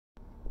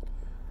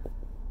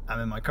I'm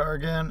in my car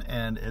again,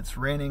 and it's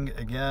raining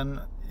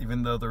again,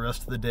 even though the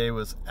rest of the day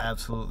was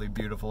absolutely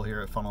beautiful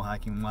here at Funnel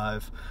Hacking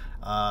Live.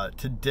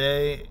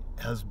 Today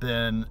has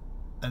been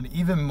an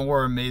even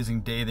more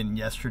amazing day than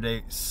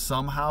yesterday.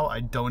 Somehow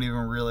I don't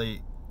even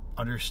really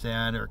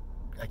understand, or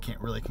I can't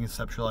really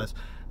conceptualize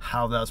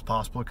how that's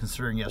possible,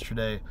 considering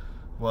yesterday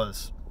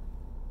was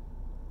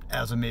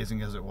as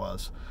amazing as it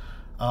was.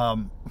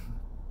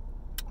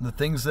 The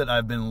things that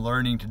I've been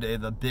learning today,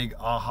 the big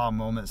aha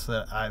moments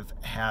that I've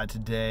had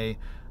today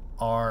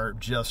are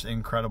just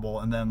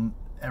incredible. And then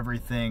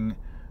everything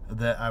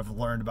that I've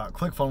learned about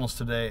ClickFunnels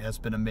today has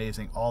been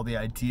amazing. All the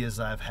ideas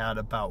I've had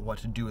about what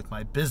to do with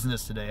my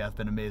business today have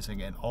been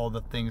amazing. And all the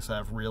things that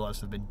I've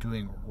realized I've been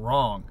doing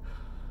wrong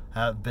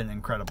have been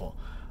incredible.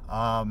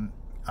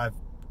 I've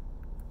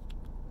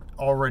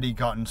already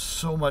gotten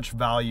so much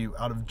value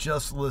out of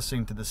just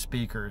listening to the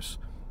speakers.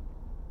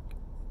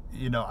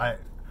 You know,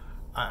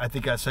 I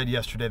think I said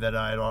yesterday that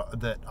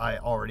I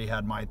already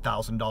had my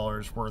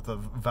 $1,000 worth of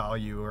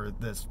value, or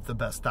the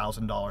best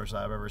 $1,000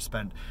 I've ever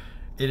spent.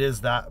 It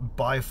is that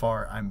by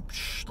far.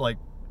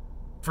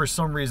 For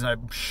some reason,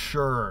 I'm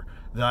sure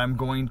that I'm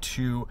going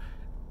to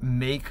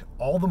make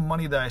all the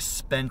money that I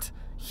spent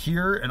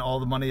here and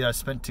all the money that I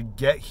spent to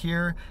get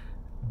here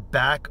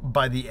back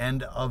by the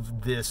end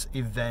of this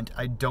event.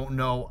 I don't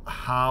know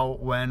how,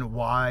 when,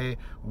 why,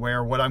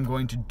 where, what I'm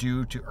going to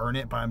do to earn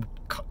it, but I'm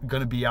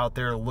going to be out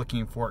there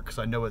looking for it because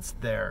I know it's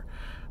there.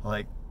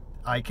 Like,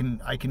 I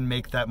can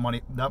make that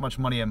much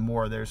money and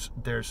more.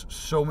 There's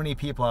so many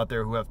people out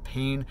there who have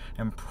pain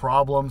and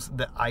problems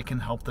that I can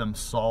help them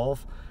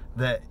solve,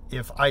 that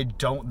if I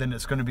don't, then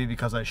it's going to be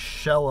because I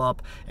shell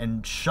up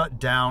and shut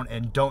down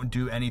and don't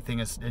do anything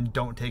and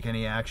don't take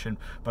any action.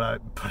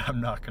 But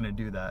I'm not going to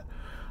do that.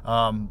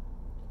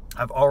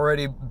 I've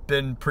already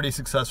been pretty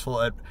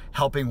successful at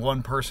helping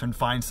one person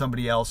find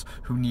somebody else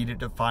who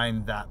needed to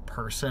find that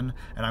person,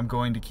 and I'm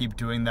going to keep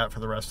doing that for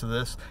the rest of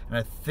this. And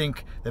I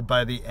think that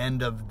by the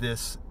end of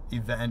this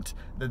event,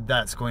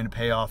 that's going to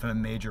pay off in a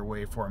major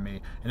way for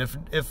me. And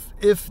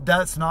if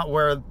that's not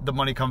where the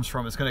money comes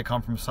from, it's going to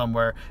come from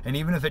somewhere. And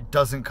even if it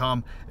doesn't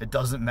come, it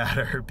doesn't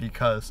matter,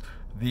 because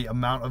the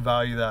amount of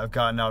value that I've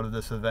gotten out of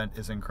this event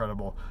is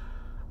incredible.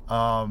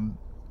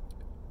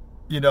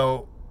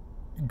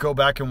 Go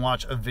back and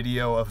watch a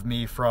video of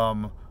me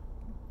from,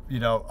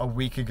 a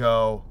week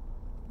ago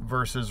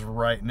versus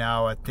right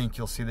now. I think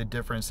you'll see the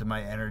difference in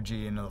my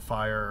energy and the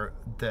fire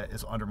that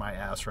is under my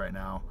ass right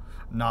now.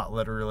 Not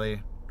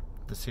literally.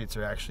 The seats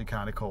are actually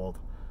kind of cold.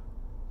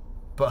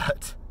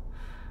 But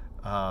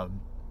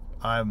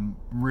I'm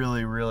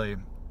really, really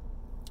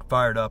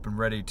fired up and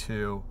ready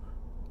to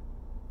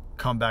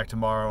come back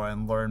tomorrow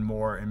and learn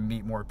more and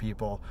meet more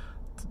people.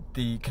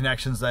 The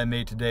connections that I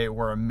made today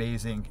were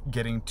amazing.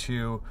 Getting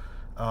to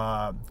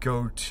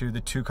go to the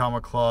 2 Comma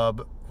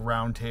Club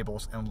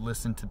roundtables and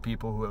listen to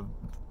people who have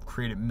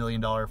created $1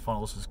 million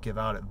funnels just give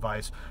out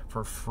advice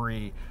for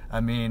free.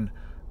 I mean,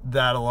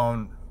 that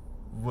alone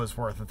was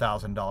worth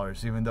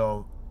 $1,000, even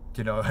though,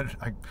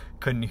 I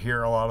couldn't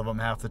hear a lot of them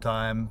half the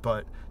time.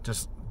 But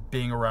just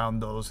being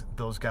around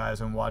those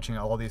guys and watching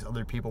all these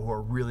other people who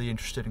are really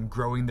interested in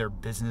growing their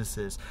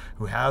businesses,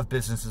 who have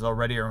businesses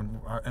already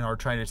and are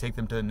trying to take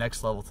them to the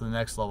next level, to the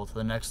next level, to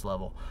the next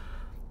level.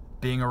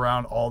 Being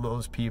around all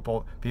those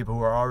people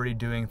who are already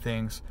doing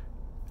things,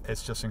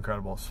 it's just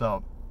incredible.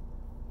 So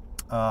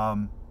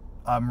I'm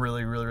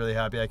really, really, really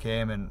happy I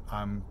came, and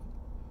I'm,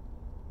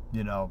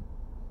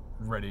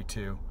 ready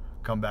to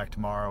come back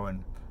tomorrow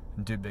and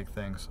do big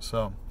things.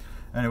 So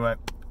anyway,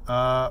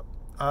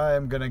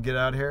 I'm going to get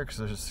out of here because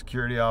there's a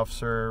security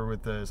officer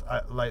with his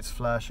lights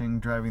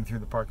flashing, driving through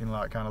the parking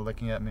lot, kind of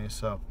looking at me.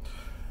 So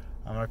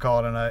I'm going to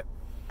call it a night.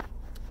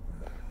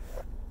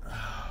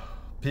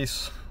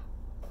 Peace.